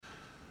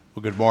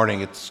Well, good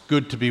morning. It's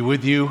good to be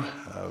with you.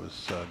 I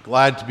was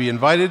glad to be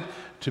invited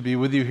to be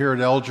with you here at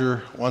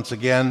Elger once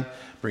again,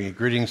 bringing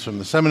greetings from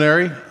the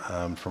seminary,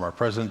 from our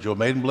president, Joe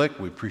Maidenblick.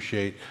 We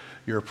appreciate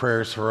your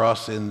prayers for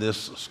us in this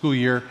school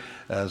year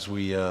as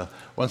we,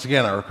 once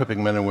again, are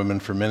equipping men and women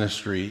for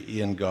ministry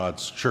in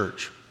God's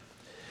church.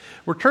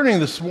 We're turning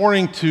this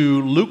morning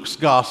to Luke's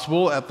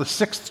Gospel at the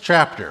 6th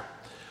chapter.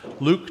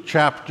 Luke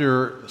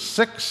chapter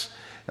 6,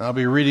 and I'll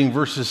be reading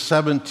verses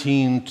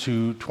 17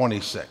 to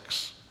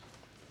 26.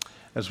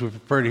 As we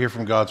prepare to hear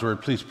from God's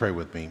word, please pray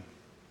with me.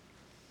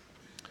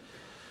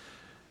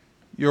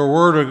 Your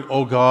word,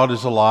 O God,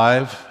 is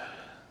alive,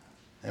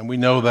 and we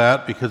know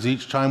that because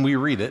each time we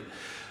read it,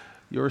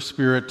 your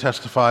Spirit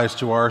testifies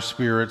to our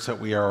spirits that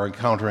we are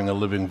encountering a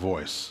living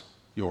voice,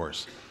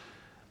 yours.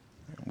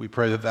 We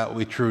pray that that will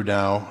be true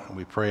now, and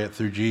we pray it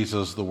through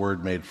Jesus, the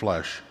Word made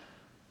flesh.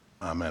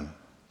 Amen.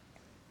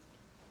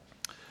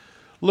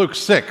 Luke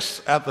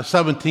 6, at the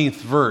 17th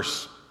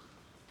verse.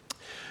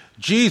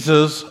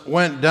 Jesus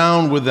went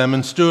down with them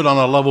and stood on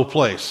a level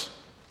place.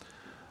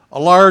 A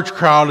large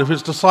crowd of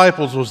his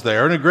disciples was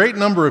there, and a great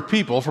number of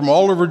people from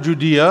all over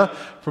Judea,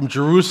 from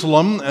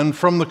Jerusalem, and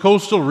from the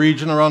coastal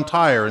region around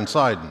Tyre and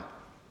Sidon,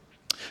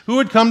 who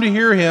had come to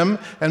hear him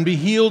and be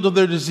healed of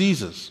their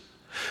diseases.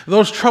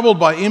 Those troubled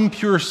by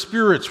impure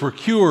spirits were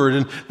cured,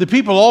 and the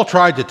people all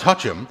tried to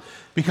touch him,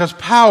 because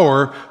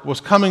power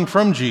was coming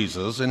from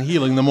Jesus and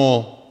healing them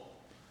all.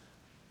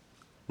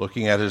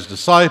 Looking at his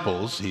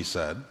disciples, he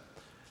said,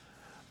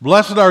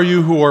 "Blessed are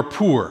you who are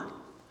poor,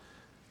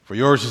 for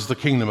yours is the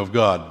kingdom of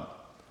God.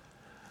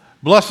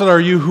 Blessed are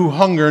you who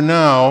hunger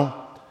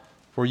now,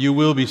 for you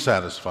will be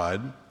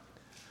satisfied.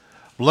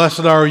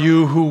 Blessed are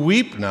you who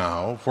weep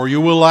now, for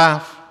you will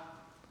laugh.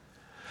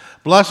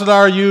 Blessed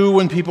are you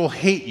when people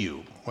hate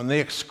you, when they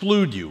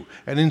exclude you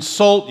and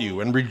insult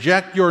you and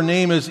reject your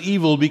name as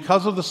evil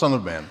because of the Son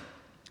of Man.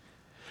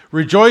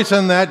 Rejoice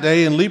in that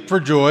day and leap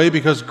for joy,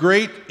 because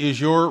great is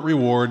your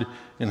reward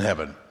in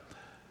heaven.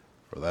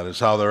 For that is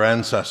how their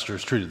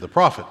ancestors treated the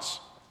prophets.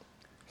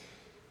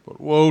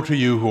 But woe to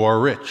you who are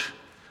rich,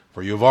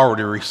 for you have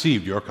already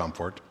received your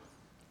comfort.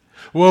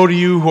 Woe to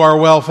you who are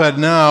well fed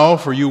now,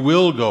 for you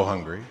will go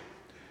hungry.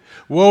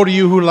 Woe to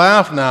you who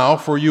laugh now,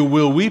 for you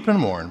will weep and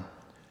mourn.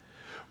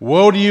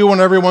 Woe to you when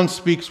everyone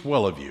speaks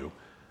well of you,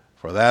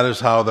 for that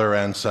is how their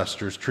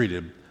ancestors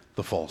treated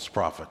the false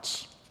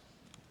prophets."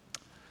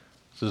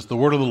 This is the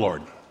word of the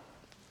Lord.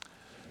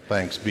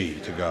 Thanks be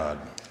to God.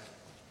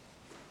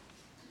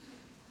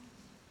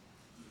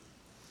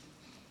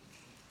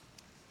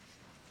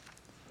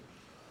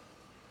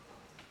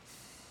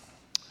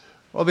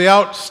 Well, the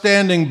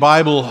outstanding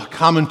Bible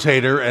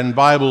commentator and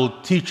Bible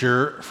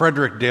teacher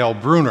Frederick Dale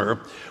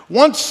Bruner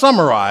once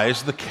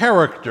summarized the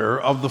character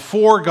of the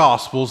four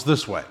Gospels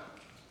this way.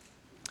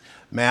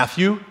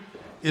 Matthew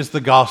is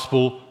the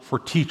Gospel for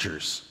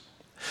teachers.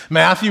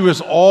 Matthew is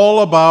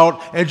all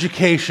about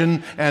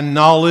education and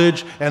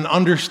knowledge and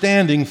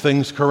understanding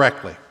things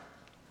correctly.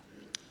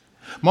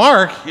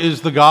 Mark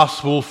is the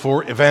gospel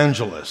for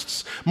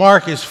evangelists.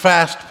 Mark is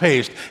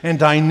fast-paced and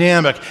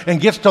dynamic and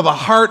gets to the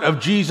heart of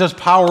Jesus'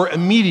 power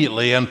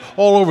immediately and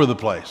all over the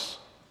place.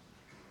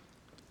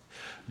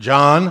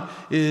 John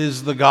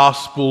is the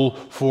gospel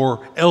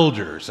for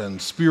elders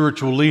and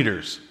spiritual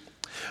leaders.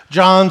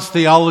 John's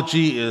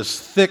theology is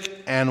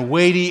thick and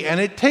weighty,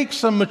 and it takes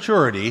some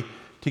maturity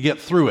to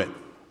get through it.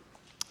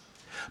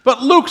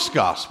 But Luke's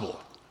gospel,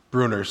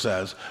 Bruner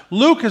says,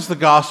 Luke is the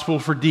gospel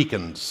for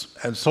deacons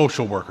and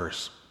social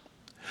workers.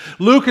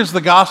 Luke is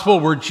the gospel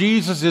where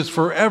Jesus is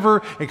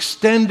forever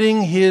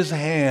extending his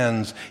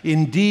hands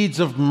in deeds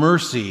of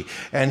mercy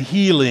and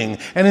healing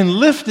and in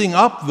lifting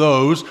up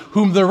those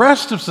whom the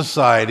rest of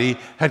society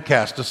had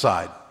cast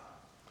aside.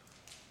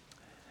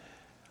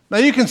 Now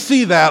you can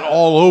see that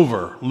all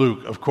over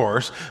Luke, of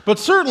course, but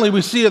certainly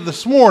we see it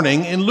this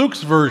morning in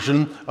Luke's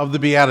version of the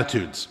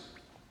Beatitudes.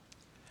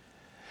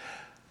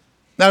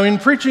 Now, in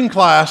preaching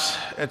class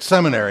at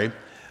seminary,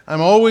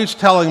 I'm always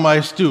telling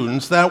my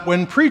students that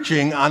when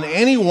preaching on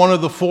any one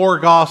of the four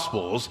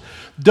Gospels,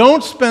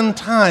 don't spend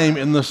time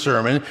in the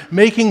sermon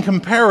making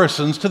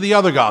comparisons to the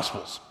other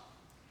Gospels.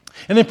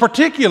 And in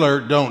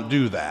particular, don't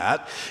do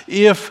that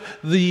if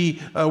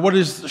what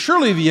is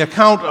surely the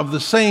account of the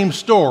same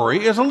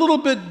story is a little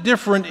bit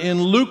different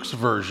in Luke's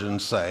version,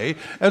 say,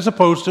 as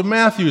opposed to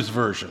Matthew's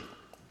version.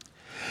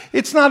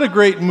 It's not a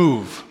great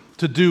move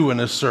to do in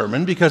a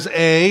sermon because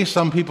A,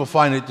 some people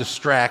find it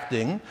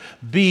distracting,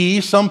 B,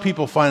 some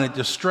people find it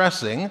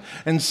distressing,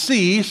 and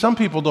C, some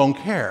people don't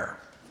care.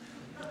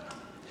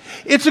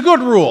 It's a good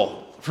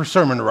rule for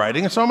sermon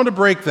writing, and so I'm going to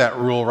break that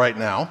rule right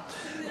now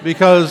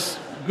because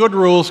good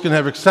rules can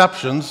have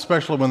exceptions,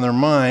 especially when they're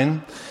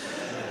mine.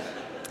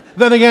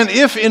 Then again,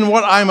 if in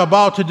what I'm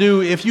about to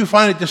do, if you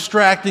find it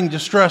distracting,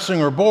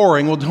 distressing, or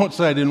boring, well, don't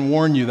say I didn't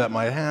warn you that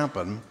might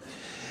happen.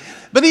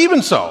 But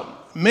even so,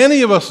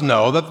 many of us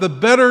know that the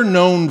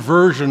better-known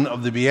version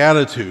of the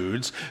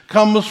Beatitudes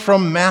comes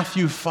from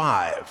Matthew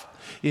 5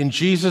 in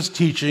Jesus'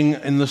 teaching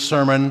in the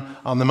Sermon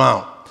on the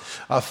Mount.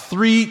 a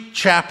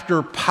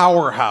 3-chapter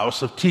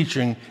powerhouse of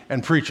teaching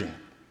and preaching.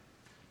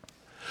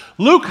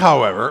 Luke,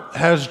 however,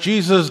 has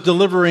Jesus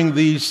delivering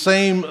these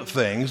same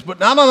things, but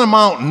not on a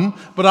mountain,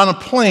 but on a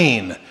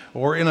plain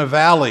or in a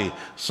valley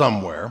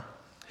somewhere.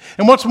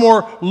 And what's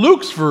more,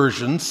 Luke's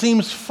version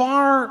seems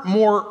far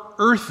more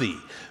earthy,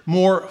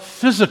 more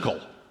physical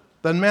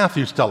than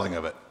Matthew's telling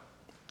of it.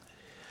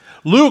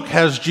 Luke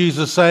has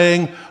Jesus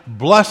saying,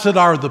 "Blessed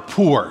are the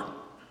poor,"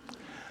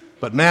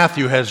 but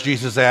Matthew has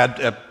Jesus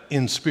add,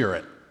 "in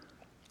spirit."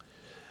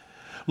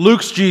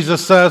 Luke's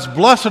Jesus says,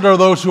 "Blessed are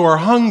those who are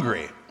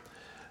hungry,"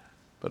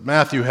 but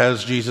Matthew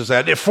has Jesus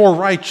add, "for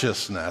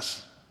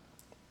righteousness."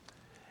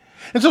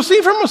 And so,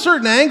 see, from a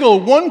certain angle,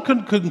 one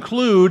could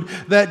conclude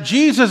that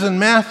Jesus in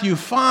Matthew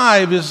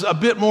 5 is a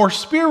bit more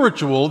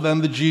spiritual than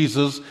the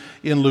Jesus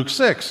in Luke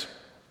 6.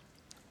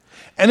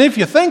 And if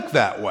you think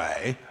that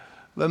way,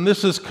 then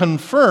this is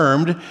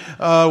confirmed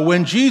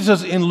when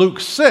Jesus in Luke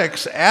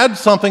 6 adds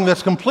something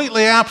that's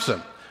completely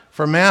absent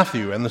from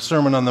Matthew and the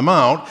Sermon on the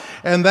Mount,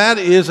 and that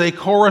is a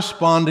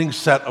corresponding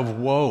set of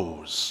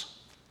woes.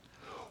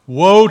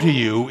 Woe to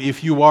you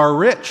if you are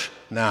rich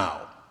now.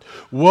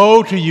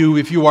 Woe to you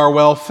if you are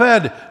well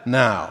fed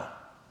now.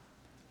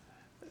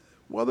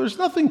 Well, there's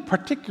nothing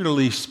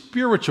particularly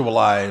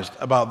spiritualized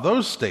about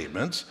those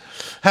statements.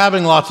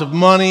 Having lots of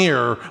money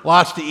or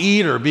lots to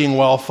eat or being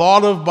well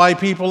thought of by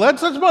people,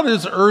 that's about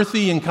as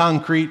earthy and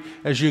concrete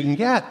as you can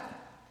get.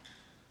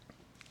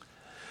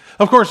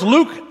 Of course,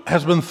 Luke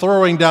has been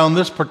throwing down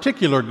this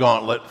particular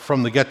gauntlet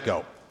from the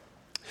get-go.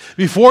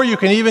 Before you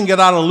can even get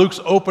out of Luke's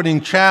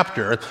opening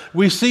chapter,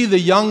 we see the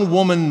young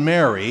woman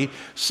Mary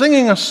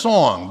singing a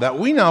song that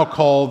we now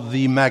call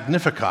the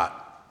Magnificat.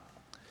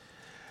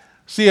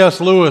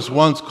 C.S. Lewis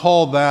once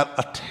called that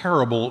a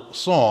terrible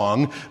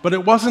song, but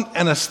it wasn't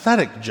an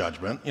aesthetic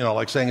judgment,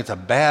 like saying it's a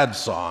bad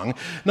song.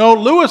 No,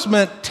 Lewis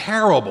meant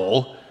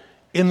terrible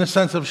in the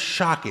sense of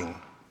shocking,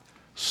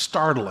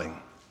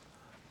 startling,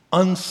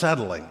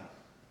 unsettling.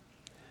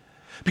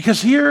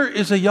 Because here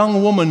is a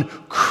young woman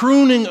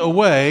crooning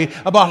away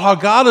about how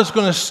God is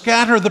going to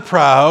scatter the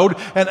proud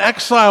and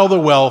exile the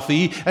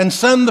wealthy and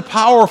send the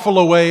powerful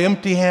away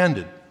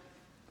empty-handed.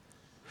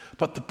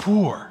 But the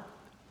poor,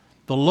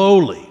 the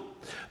lowly,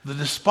 the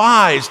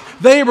despised,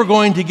 they were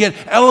going to get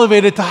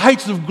elevated to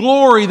heights of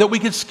glory that we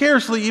could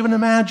scarcely even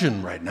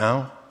imagine right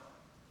now.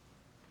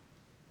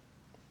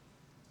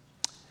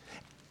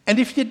 And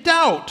if you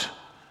doubt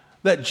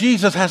that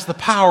Jesus has the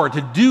power to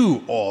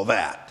do all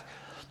that,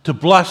 to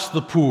bless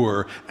the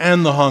poor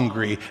and the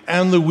hungry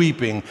and the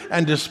weeping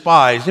and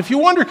despised. If you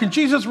wonder, can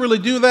Jesus really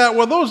do that?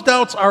 Well, those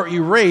doubts are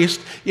erased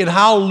in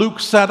how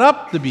Luke set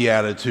up the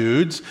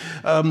Beatitudes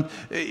and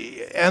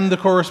the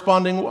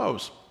corresponding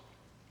woes.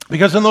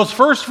 Because in those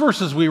first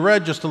verses we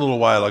read just a little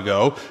while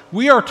ago,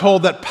 we are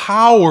told that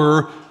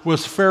power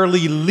was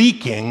fairly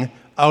leaking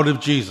out of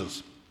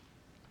Jesus.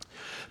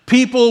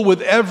 People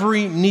with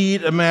every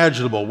need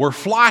imaginable were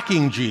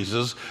flocking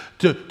Jesus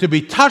to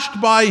be touched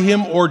by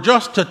him or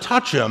just to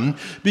touch him,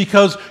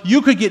 because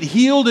you could get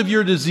healed of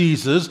your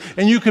diseases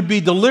and you could be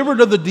delivered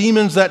of the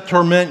demons that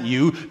torment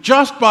you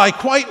just by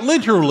quite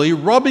literally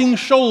rubbing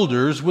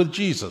shoulders with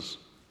Jesus.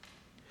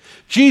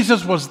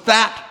 Jesus was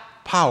that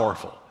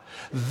powerful,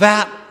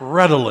 that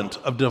redolent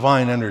of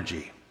divine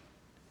energy.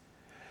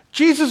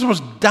 Jesus was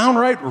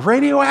downright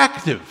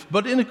radioactive,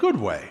 but in a good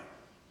way.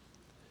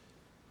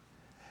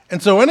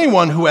 And so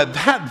anyone who at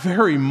that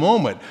very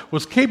moment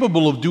was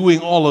capable of doing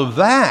all of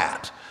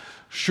that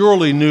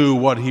surely knew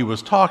what he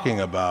was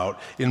talking about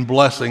in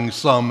blessing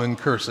some and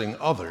cursing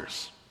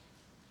others.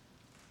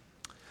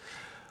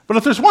 But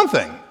if there's one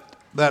thing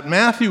that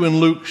Matthew and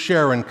Luke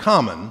share in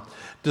common,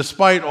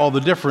 despite all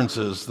the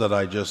differences that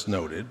I just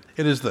noted,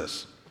 it is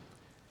this.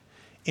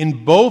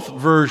 In both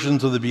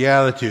versions of the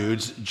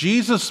Beatitudes,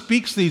 Jesus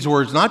speaks these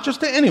words not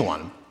just to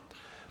anyone,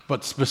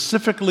 but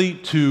specifically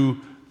to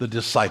the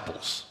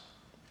disciples.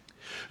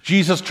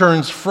 Jesus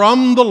turns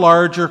from the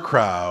larger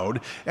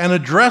crowd and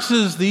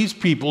addresses these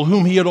people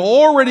whom he had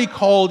already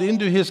called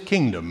into his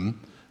kingdom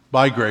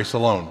by grace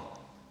alone.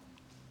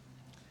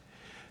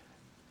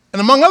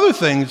 And among other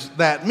things,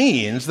 that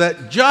means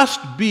that just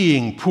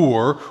being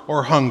poor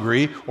or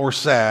hungry or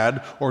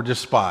sad or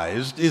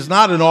despised is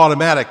not an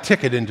automatic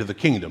ticket into the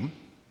kingdom.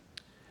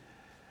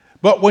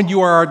 But when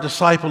you are a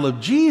disciple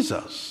of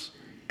Jesus,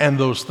 and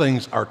those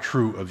things are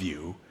true of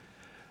you,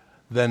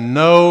 then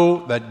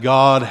know that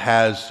God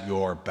has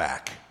your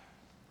back.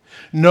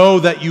 Know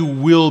that you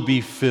will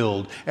be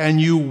filled,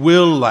 and you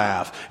will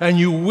laugh, and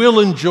you will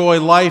enjoy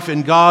life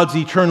in God's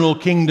eternal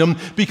kingdom,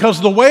 because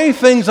the way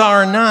things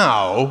are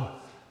now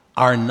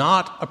are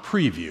not a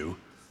preview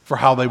for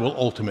how they will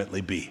ultimately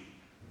be.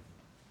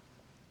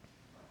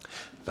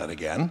 Then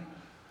again,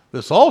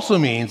 this also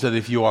means that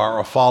if you are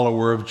a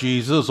follower of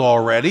Jesus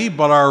already,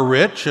 but are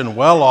rich and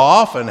well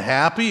off and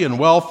happy and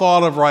well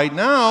thought of right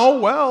now,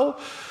 well,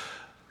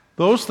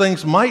 those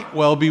things might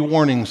well be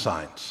warning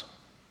signs.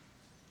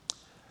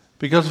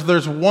 Because if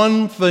there's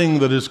one thing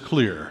that is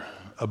clear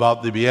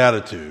about the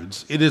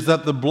Beatitudes, it is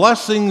that the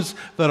blessings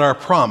that are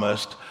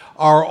promised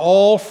are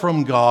all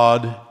from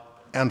God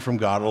and from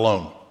God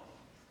alone.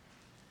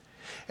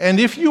 And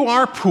if you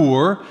are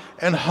poor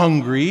and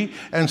hungry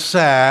and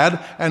sad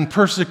and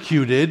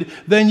persecuted,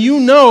 then you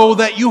know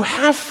that you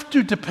have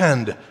to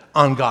depend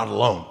on God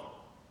alone.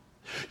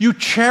 You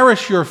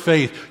cherish your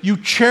faith. You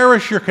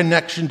cherish your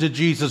connection to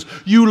Jesus.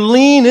 You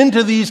lean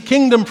into these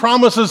kingdom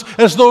promises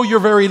as though your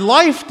very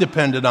life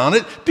depended on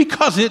it,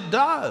 because it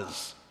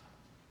does.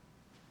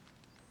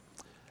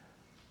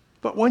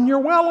 But when you're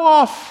well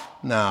off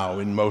now,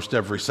 in most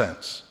every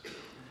sense,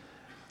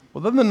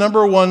 well, then the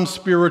number one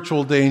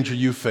spiritual danger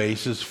you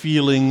face is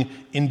feeling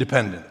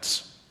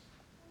independence.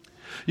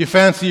 You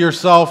fancy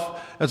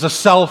yourself as a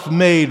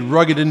self-made,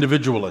 rugged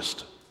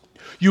individualist.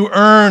 You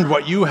earned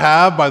what you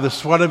have by the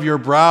sweat of your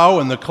brow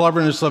and the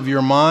cleverness of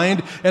your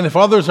mind, and if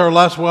others are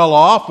less well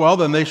off, well,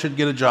 then they should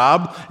get a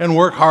job and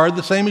work hard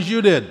the same as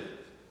you did.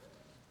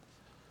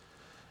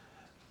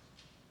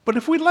 But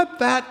if we let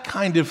that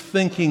kind of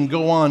thinking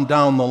go on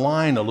down the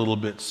line a little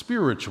bit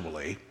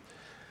spiritually,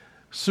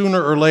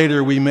 sooner or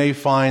later we may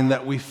find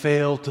that we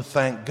fail to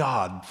thank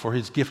God for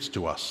his gifts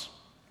to us.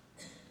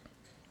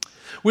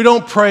 We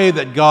don't pray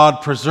that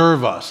God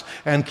preserve us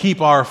and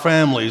keep our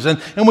families, and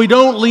we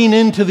don't lean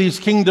into these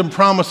kingdom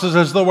promises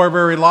as though our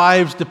very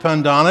lives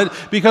depend on it,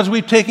 because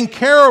we've taken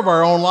care of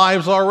our own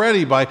lives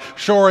already by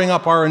shoring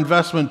up our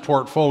investment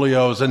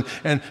portfolios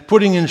and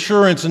putting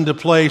insurance into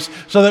place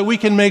so that we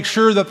can make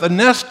sure that the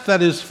nest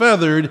that is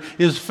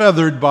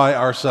feathered by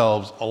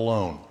ourselves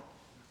alone.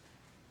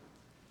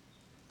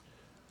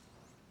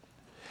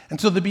 And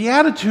so the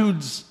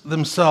Beatitudes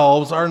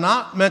themselves are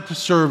not meant to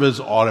serve as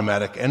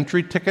automatic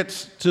entry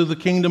tickets to the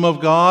kingdom of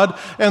God,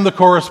 and the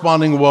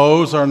corresponding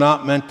woes are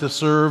not meant to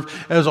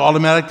serve as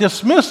automatic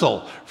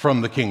dismissal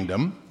from the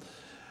kingdom.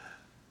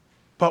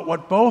 But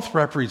what both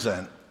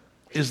represent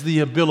is the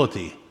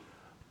ability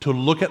to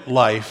look at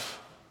life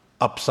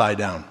upside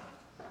down.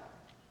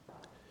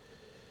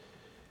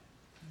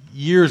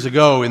 Years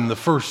ago, in the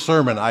first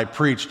sermon I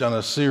preached on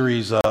a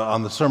series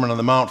on the Sermon on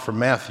the Mount from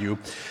Matthew,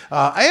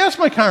 I asked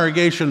my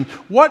congregation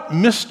what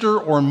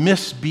Mr. or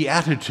Miss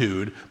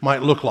Beatitude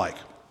might look like.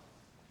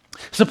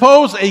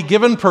 Suppose a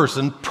given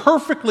person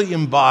perfectly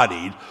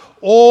embodied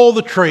all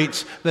the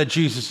traits that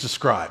Jesus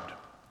described.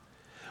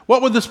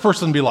 What would this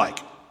person be like?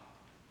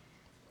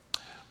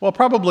 Well,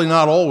 probably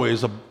not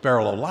always a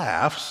barrel of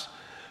laughs.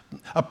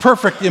 A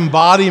perfect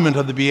embodiment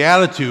of the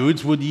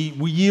Beatitudes would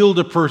yield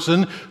a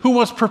person who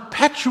was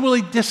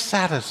perpetually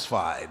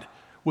dissatisfied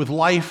with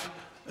life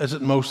as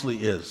it mostly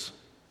is.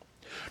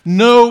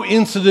 No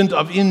incident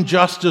of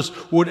injustice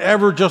would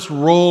ever just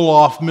roll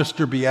off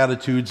Mr.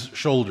 Beatitude's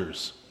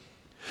shoulders.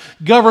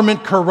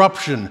 Government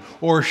corruption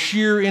or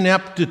sheer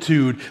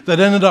ineptitude that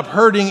ended up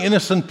hurting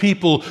innocent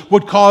people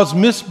would cause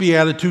Miss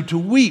Beatitude to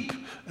weep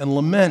and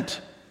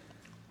lament.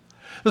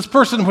 This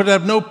person would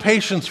have no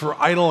patience for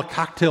idle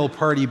cocktail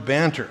party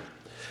banter.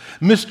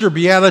 Mr.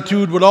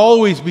 Beatitude would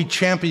always be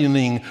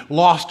championing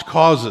lost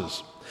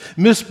causes.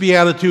 Miss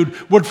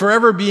Beatitude would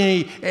forever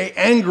be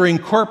angering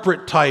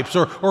corporate types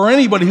or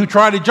anybody who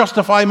tried to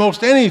justify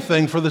most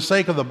anything for the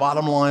sake of the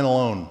bottom line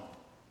alone.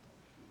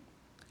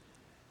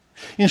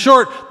 In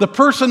short, the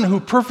person who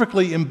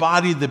perfectly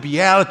embodied the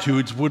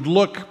Beatitudes would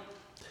look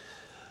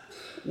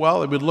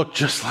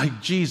just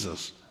like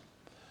Jesus.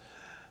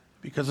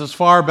 Because as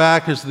far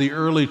back as the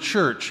early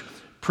church,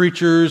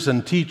 preachers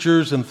and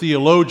teachers and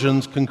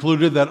theologians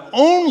concluded that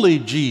only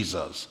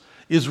Jesus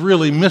is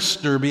really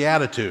Mr.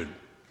 Beatitude.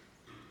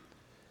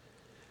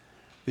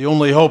 The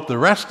only hope the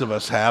rest of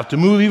us have to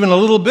move even a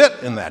little bit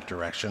in that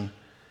direction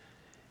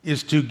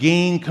is to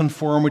gain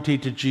conformity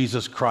to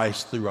Jesus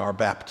Christ through our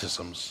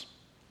baptisms.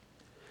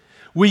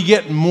 We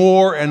get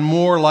more and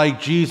more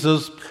like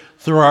Jesus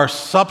through our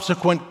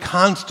subsequent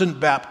constant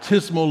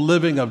baptismal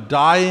living of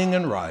dying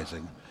and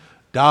rising,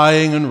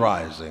 dying and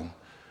rising,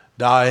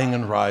 dying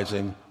and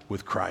rising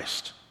with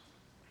Christ.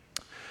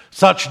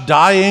 Such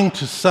dying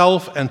to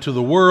self and to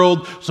the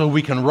world so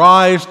we can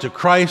rise to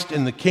Christ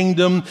in the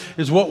kingdom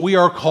is what we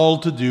are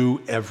called to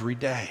do every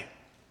day.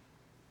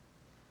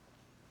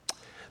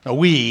 Now,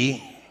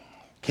 we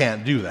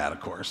can't do that,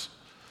 of course.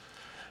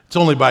 It's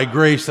only by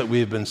grace that we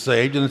have been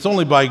saved, and it's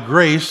only by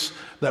grace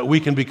that we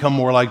can become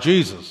more like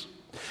Jesus.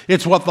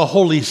 It's what the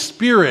Holy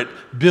Spirit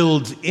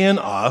builds in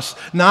us,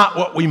 not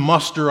what we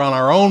muster on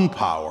our own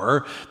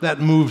power, that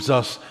moves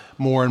us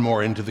more and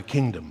more into the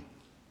kingdom.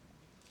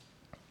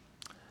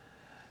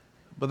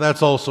 But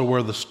that's also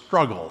where the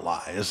struggle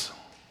lies,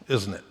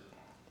 isn't it?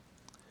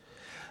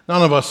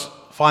 None of us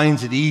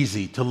finds it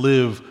easy to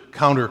live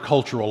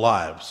countercultural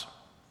lives.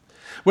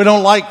 We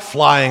don't like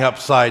flying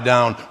upside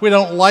down. We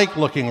don't like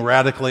looking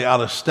radically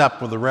out of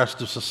step with the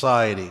rest of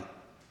society.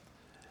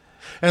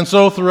 And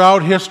so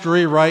throughout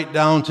history, right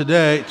down to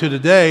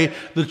today,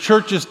 the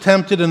church is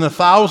tempted in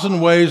 1,000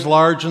 ways,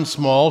 large and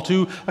small,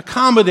 to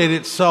accommodate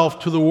itself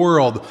to the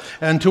world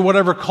and to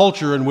whatever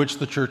culture in which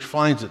the church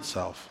finds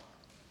itself.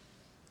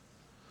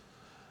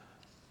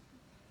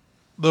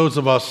 Those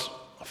of us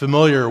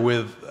familiar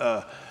with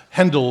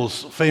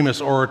Handel's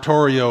famous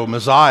oratorio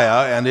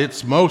Messiah and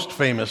its most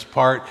famous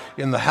part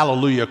in the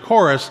Hallelujah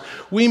chorus,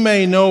 we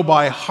may know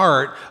by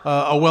heart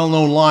a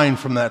well-known line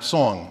from that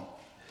song.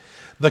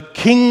 The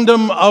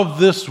kingdom of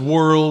this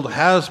world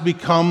has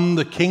become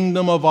the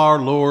kingdom of our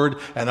Lord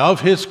and of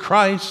his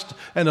Christ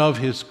and of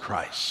his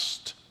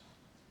Christ.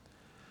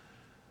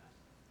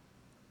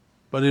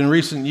 But in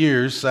recent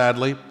years,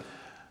 sadly,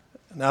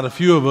 not a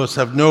few of us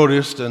have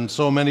noticed, and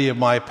so many of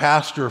my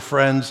pastor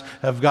friends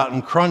have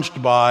gotten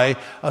crunched by,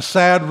 a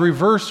sad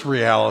reverse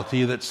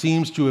reality that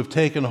seems to have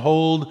taken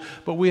hold,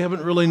 but we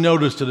haven't really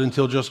noticed it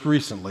until just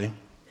recently.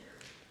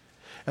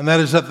 And that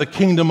is that the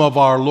kingdom of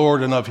our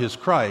Lord and of his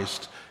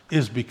Christ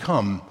is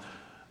become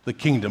the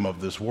kingdom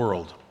of this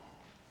world.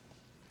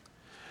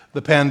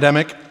 The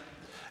pandemic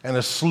and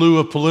a slew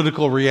of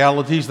political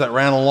realities that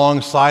ran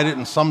alongside it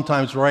and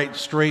sometimes right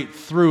straight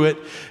through it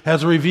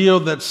has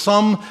revealed that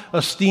some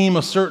esteem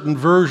a certain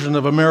version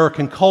of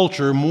American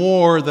culture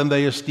more than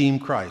they esteem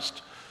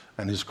Christ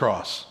and his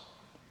cross.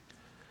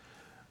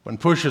 When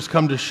push has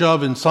come to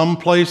shove in some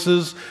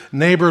places,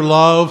 neighbor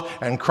love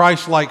and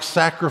Christ-like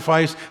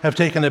sacrifice have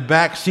taken a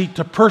back seat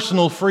to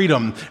personal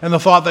freedom and the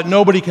thought that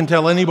nobody can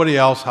tell anybody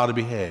else how to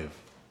behave.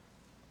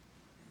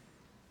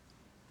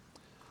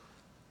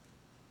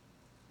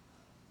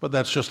 But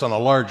that's just on a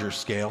larger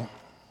scale.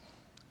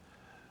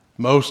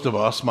 Most of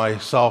us,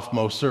 myself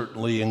most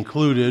certainly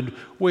included,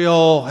 we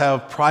all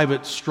have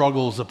private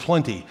struggles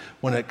aplenty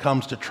when it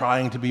comes to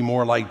trying to be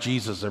more like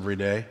Jesus every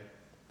day.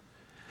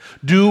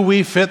 Do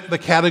we fit the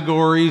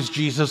categories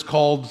Jesus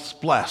called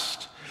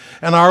blessed?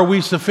 And are we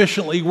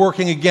sufficiently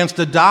working against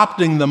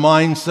adopting the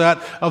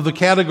mindset of the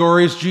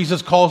categories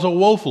Jesus calls a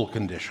woeful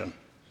condition?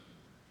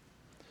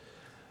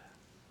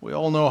 We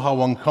all know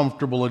how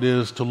uncomfortable it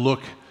is to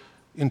look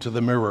into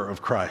the mirror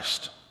of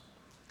Christ.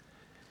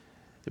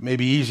 It may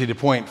be easy to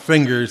point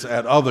fingers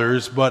at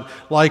others, but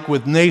like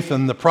with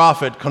Nathan the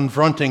prophet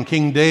confronting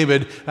King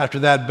David after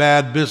that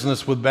bad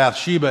business with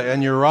Bathsheba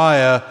and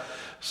Uriah,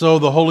 so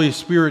the Holy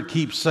Spirit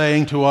keeps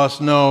saying to us,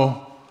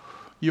 no,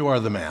 you are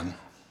the man.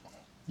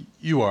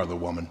 You are the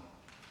woman.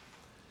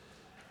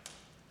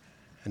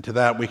 And to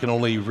that we can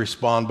only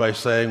respond by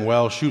saying,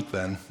 well, shoot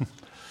then.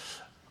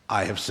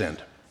 I have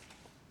sinned.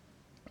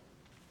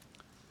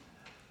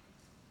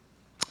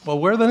 Well,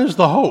 where then is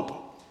the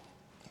hope?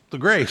 The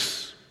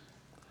grace?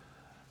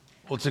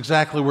 Well, it's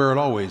exactly where it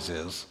always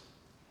is,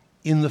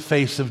 in the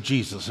face of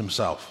Jesus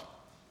himself.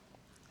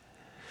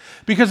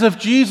 Because if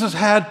Jesus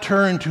had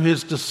turned to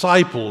his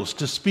disciples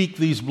to speak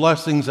these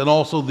blessings and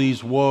also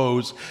these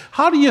woes,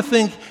 how do you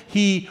think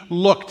he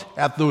looked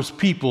at those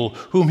people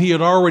whom he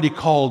had already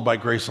called by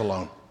grace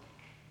alone?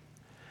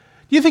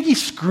 Do you think he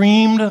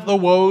screamed the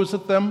woes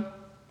at them?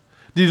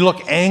 Did he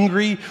look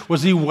angry?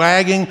 Was he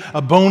wagging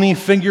a bony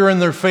finger in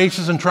their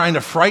faces and trying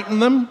to frighten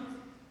them?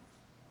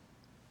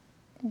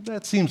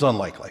 That seems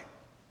unlikely.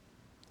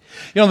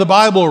 You know, the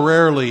Bible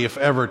rarely, if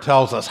ever,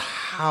 tells us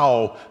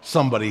how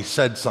somebody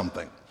said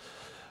something.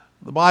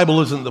 The Bible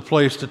isn't the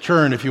place to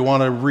turn if you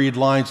want to read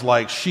lines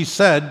like, she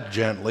said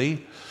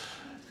gently,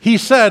 he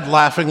said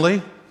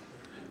laughingly,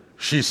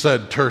 she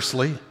said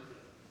tersely.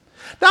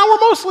 Now, we're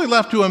mostly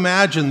left to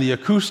imagine the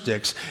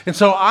acoustics, and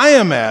so I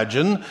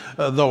imagine,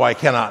 though I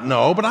cannot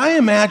know, but I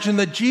imagine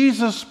that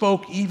Jesus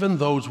spoke even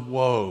those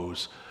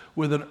woes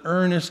with an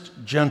earnest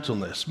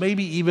gentleness,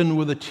 maybe even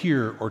with a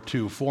tear or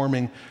two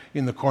forming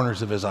in the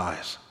corners of his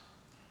eyes.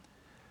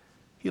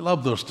 He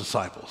loved those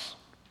disciples.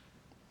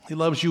 He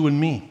loves you and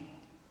me.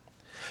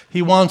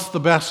 He wants the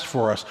best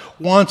for us,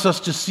 wants us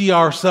to see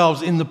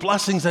ourselves in the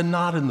blessings and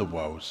not in the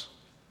woes.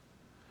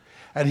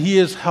 And he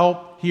is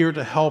here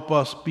to help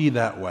us be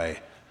that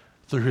way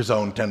through his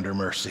own tender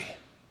mercy.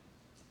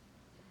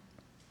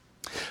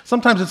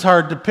 Sometimes it's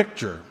hard to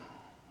picture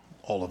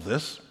all of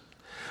this.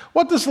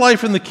 What does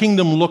life in the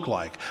kingdom look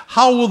like?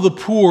 How will the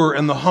poor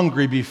and the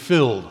hungry be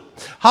filled?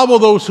 How will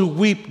those who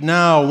weep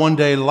now one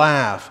day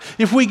laugh?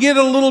 If we get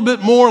a little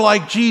bit more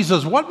like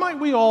Jesus, what might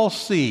we all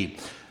see?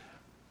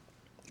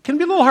 It can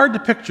be a little hard to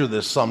picture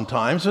this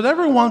sometimes, but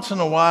every once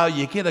in a while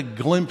you get a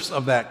glimpse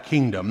of that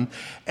kingdom,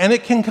 and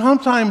it can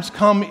sometimes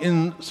come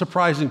in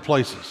surprising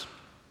places.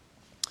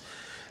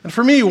 And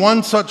for me,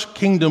 one such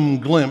kingdom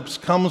glimpse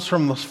comes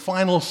from the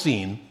final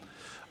scene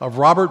of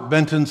Robert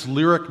Benton's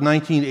lyric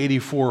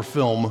 1984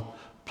 film,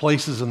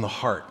 Places in the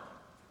Heart.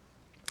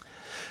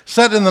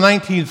 Set in the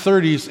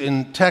 1930s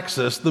in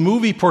Texas, the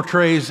movie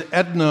portrays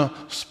Edna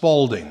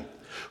Spaulding,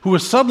 who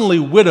was suddenly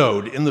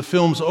widowed in the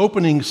film's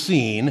opening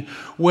scene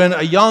when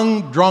a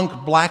young,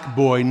 drunk black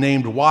boy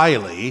named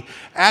Wiley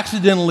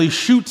accidentally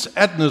shoots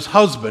Edna's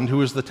husband,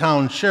 who is the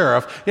town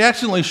sheriff. He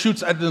accidentally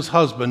shoots Edna's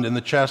husband in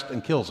the chest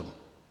and kills him.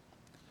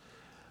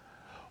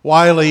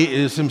 Wiley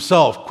is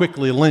himself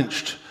quickly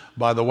lynched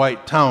by the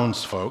white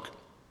townsfolk,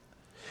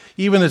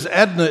 even as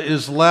Edna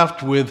is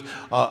left with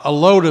a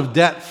load of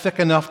debt thick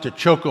enough to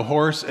choke a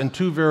horse and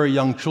two very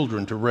young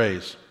children to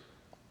raise.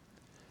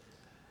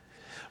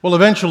 Well,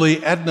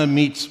 eventually, Edna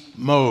meets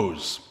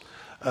Mose,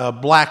 a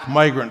black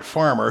migrant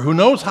farmer who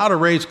knows how to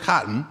raise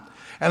cotton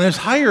and is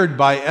hired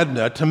by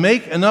Edna to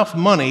make enough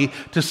money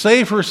to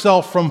save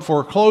herself from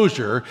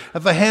foreclosure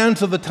at the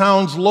hands of the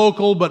town's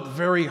local but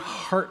very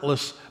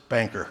heartless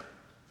banker.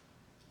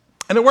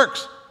 And it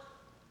works.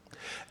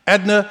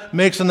 Edna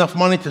makes enough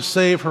money to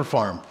save her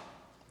farm.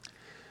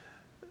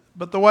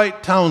 But the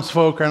white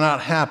townsfolk are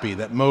not happy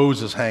that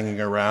Mose is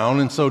hanging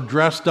around, and so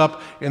dressed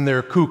up in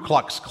their Ku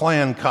Klux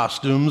Klan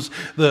costumes,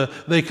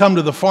 they come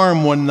to the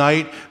farm one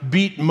night,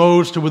 beat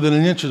Mose to within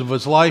an inch of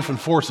his life, and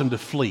force him to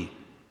flee.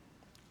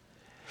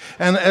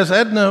 And as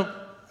Edna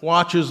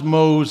watches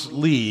Mose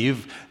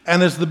leave,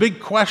 and as the big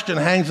question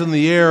hangs in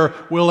the air,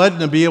 will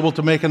Edna be able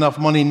to make enough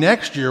money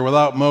next year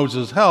without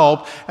Moses'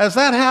 help? As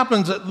that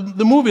happens,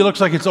 the movie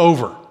looks like it's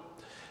over.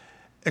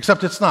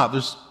 Except it's not.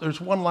 There's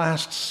one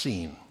last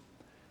scene.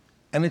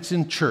 And it's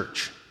in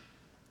church.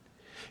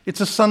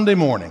 It's a Sunday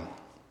morning.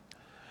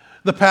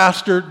 The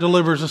pastor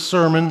delivers a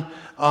sermon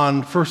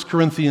on 1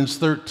 Corinthians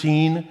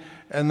 13,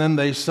 and then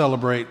they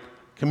celebrate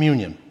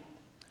communion.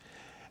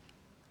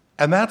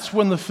 And that's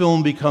when the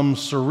film becomes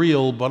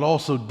surreal, but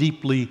also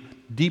deeply,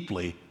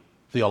 deeply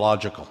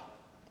theological.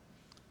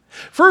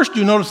 First,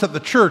 you notice that the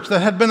church, that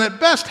had been at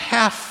best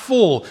half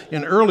full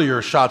in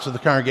earlier shots of the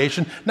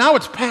congregation, now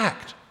it's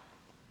packed.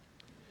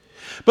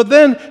 But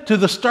then, to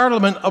the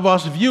startlement of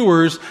us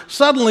viewers,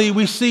 suddenly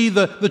we see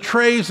the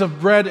trays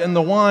of bread and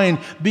the wine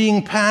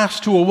being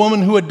passed to a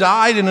woman who had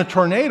died in a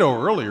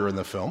tornado earlier in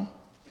the film.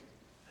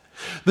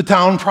 The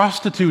town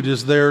prostitute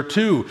is there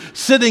too,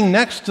 sitting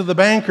next to the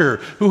banker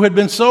who had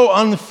been so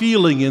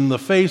unfeeling in the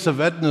face of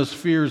Edna's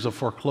fears of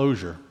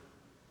foreclosure.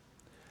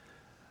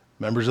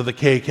 Members of the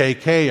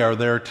KKK are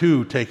there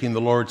too, taking the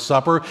Lord's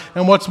Supper.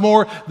 And what's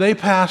more, they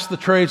pass the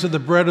trays of the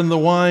bread and the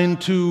wine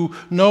to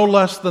no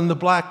less than the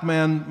black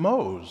man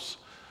Mose,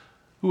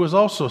 who is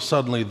also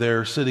suddenly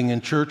there sitting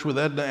in church with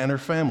Edna and her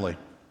family.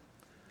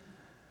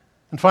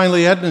 And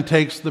finally, Edna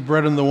takes the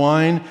bread and the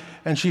wine,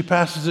 and she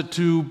passes it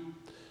to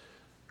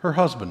her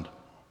husband,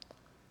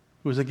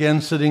 who is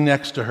again sitting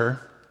next to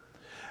her.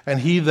 And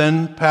he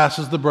then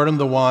passes the bread and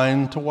the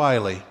wine to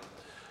Wiley,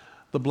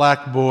 the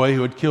black boy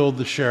who had killed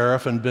the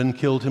sheriff and been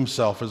killed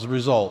himself as a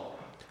result.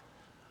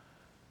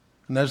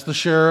 And as the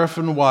sheriff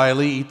and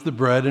Wiley eat the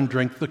bread and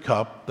drink the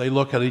cup, they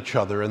look at each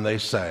other and they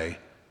say,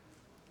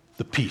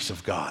 "The peace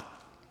of God."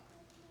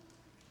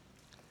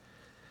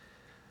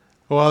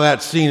 Well,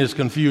 that scene has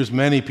confused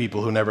many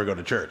people who never go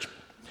to church.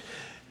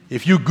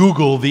 If you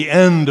Google the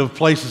end of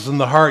Places in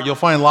the Heart, you'll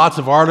find lots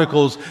of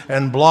articles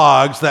and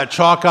blogs that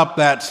chalk up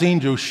that scene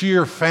to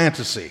sheer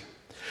fantasy.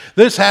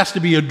 This has to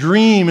be a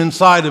dream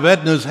inside of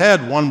Edna's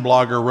head, one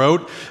blogger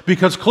wrote,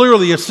 because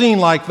clearly a scene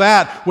like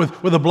that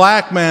with a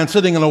black man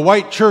sitting in a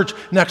white church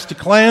next to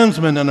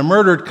Klansmen and a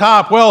murdered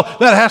cop, well,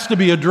 that has to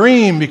be a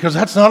dream because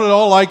that's not at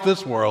all like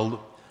this world.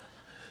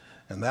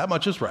 And that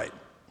much is right.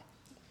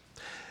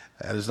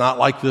 That is not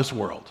like this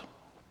world.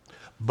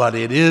 But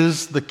it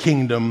is the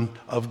kingdom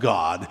of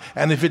God.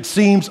 And if it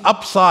seems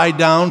upside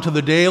down to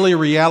the daily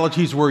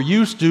realities we're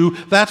used to,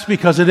 that's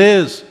because it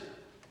is.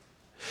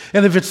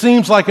 And if it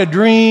seems like a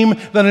dream,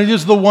 then it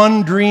is the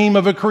one dream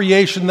of a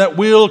creation that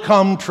will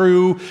come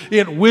true.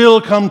 It will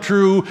come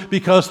true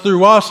because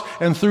through us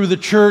and through the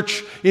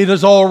church, it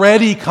is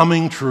already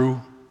coming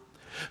true.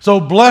 So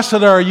blessed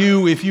are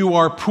you if you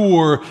are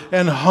poor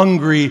and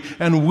hungry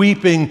and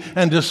weeping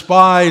and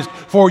despised,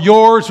 for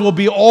yours will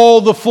be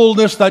all the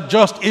fullness that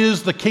just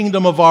is the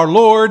kingdom of our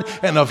Lord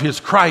and of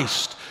his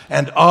Christ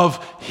and of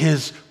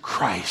his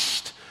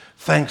Christ.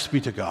 Thanks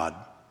be to God,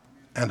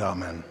 and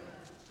amen.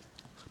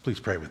 Please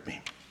pray with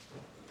me.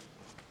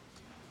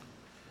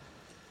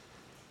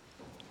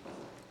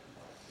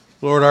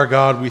 Lord our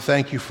God, we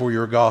thank you for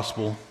your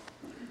gospel.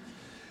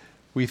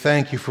 We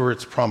thank you for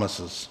its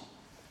promises.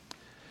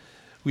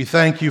 We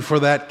thank you for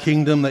that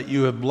kingdom that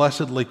you have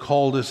blessedly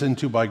called us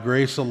into by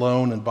grace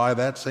alone, and by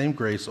that same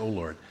grace, O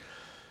Lord,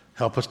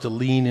 help us to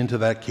lean into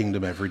that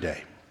kingdom every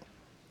day.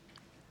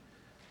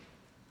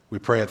 We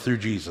pray it through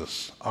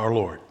Jesus, our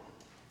Lord.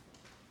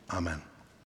 Amen.